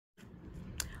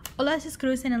Hola, this is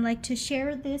Cruz, and I'd like to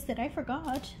share this that I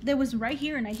forgot. That was right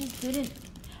here, and I just didn't.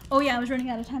 Oh yeah, I was running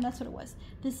out of time. That's what it was.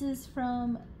 This is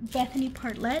from Bethany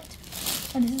Partlet,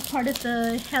 and this is part of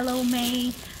the Hello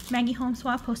May Maggie Home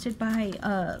Swap posted by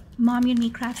Mommy and Me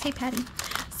Crafts. Hey Patty.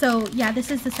 So yeah, this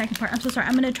is the second part. I'm so sorry.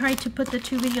 I'm gonna try to put the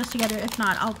two videos together. If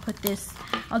not, I'll just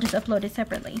upload it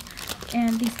separately.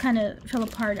 And these kind of fell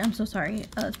apart. I'm so sorry.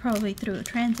 It's probably through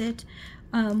transit.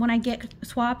 When I get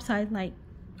swaps,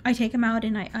 I take them out,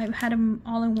 and I've had them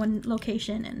all in one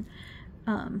location,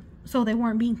 and so they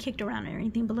weren't being kicked around or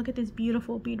anything. But look at this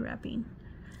beautiful bead wrapping,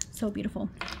 so beautiful.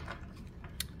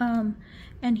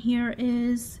 And here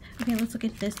is, okay, let's look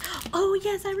at this. Oh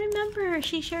yes, I remember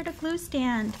she shared a glue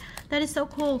stand. That is so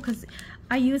cool, because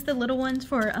I use the little ones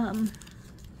for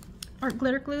or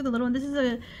glitter glue, the little one. This is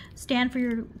a stand for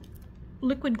your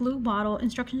liquid glue bottle.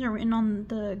 Instructions are written on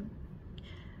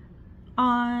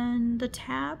the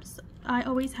tabs. I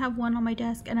always have one on my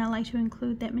desk, and I like to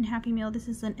include them in Happy Meal. This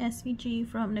is an SVG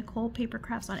from Nicole Paper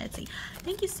Crafts on Etsy.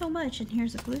 Thank you so much. And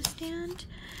here's a glue stand.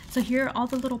 So here are all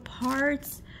the little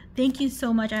parts. Thank you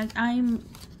so much. I'm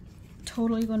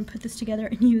totally going to put this together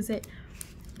and use it.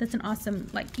 That's an awesome,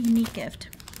 like, unique gift.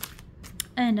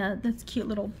 And that's a cute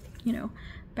little, you know,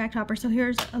 back topper. So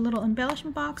here's a little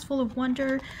embellishment box full of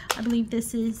wonder. I believe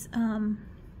this is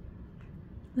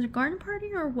it Garden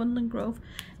Party or Woodland Grove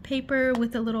paper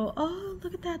with a little, oh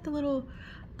look at that, the little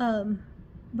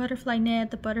butterfly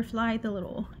net, the butterfly, the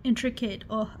little intricate,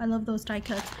 oh I love those die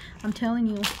cuts. I'm telling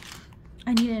you,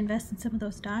 I need to invest in some of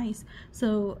those dies.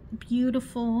 So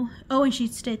beautiful. Oh, and she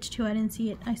stitched too. I didn't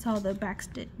see it. I saw the back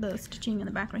the stitching in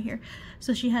the back right here.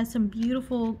 So she has some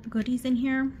beautiful goodies in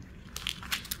here.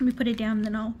 Let me put it down and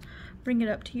then I'll bring it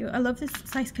up to you. I love this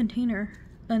size container,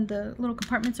 and the little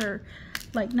compartments are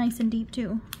like nice and deep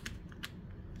too.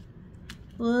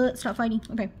 Stop fighting.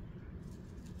 Okay.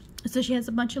 So she has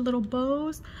a bunch of little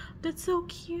bows. That's so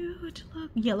cute.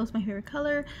 Look, yellow's my favorite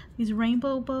color. These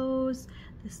rainbow bows.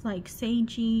 This like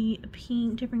sagey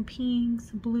pink, different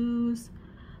pinks, blues,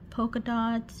 polka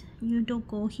dots. You don't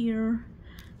go here.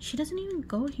 She doesn't even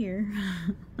go here.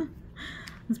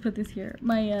 Let's put this here.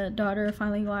 My daughter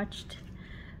finally watched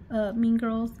Mean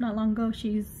Girls not long ago.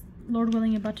 She's, Lord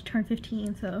willing, about to turn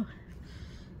 15, so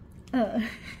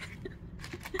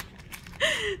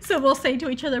so we'll say to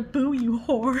each other, boo you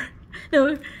whore.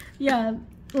 No, yeah,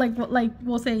 like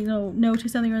we'll say no to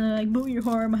something, or they're like, boo you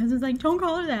whore. My husband's like, don't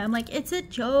call her that. I'm like, it's a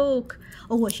joke.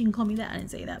 Oh well, she can call me that. I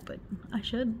didn't say that, but I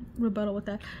should rebuttal with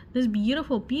that. This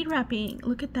beautiful bead wrapping,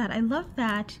 look at that. I love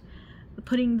that.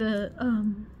 Putting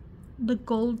the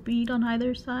gold bead on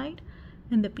either side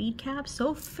and the bead cap,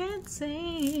 so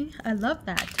fancy. I love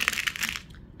that.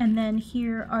 And then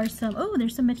here are some, oh,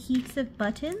 there's some adhesive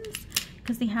buttons,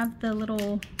 because they have the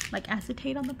little like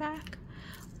acetate on the back.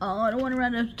 Oh, I don't want to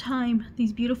run out of time.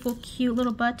 These beautiful cute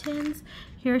little buttons.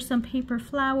 Here are some paper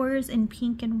flowers in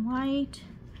pink and white.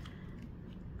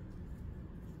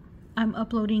 I'm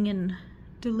uploading and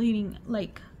deleting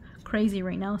like crazy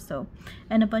right now, so.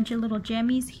 And a bunch of little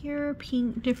jammies here,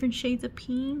 pink, different shades of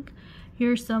pink.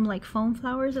 Here's some like foam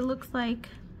flowers, it looks like,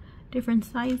 different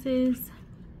sizes,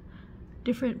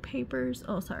 different papers.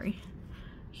 Oh sorry.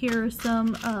 Here are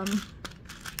some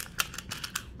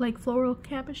like floral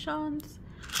cabochons,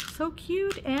 so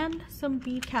cute, and some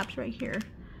bead caps right here.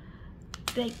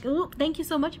 Thank you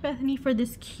so much, Bethany, for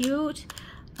this cute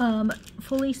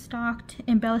fully stocked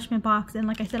embellishment box. And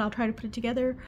like I said, I'll try to put it together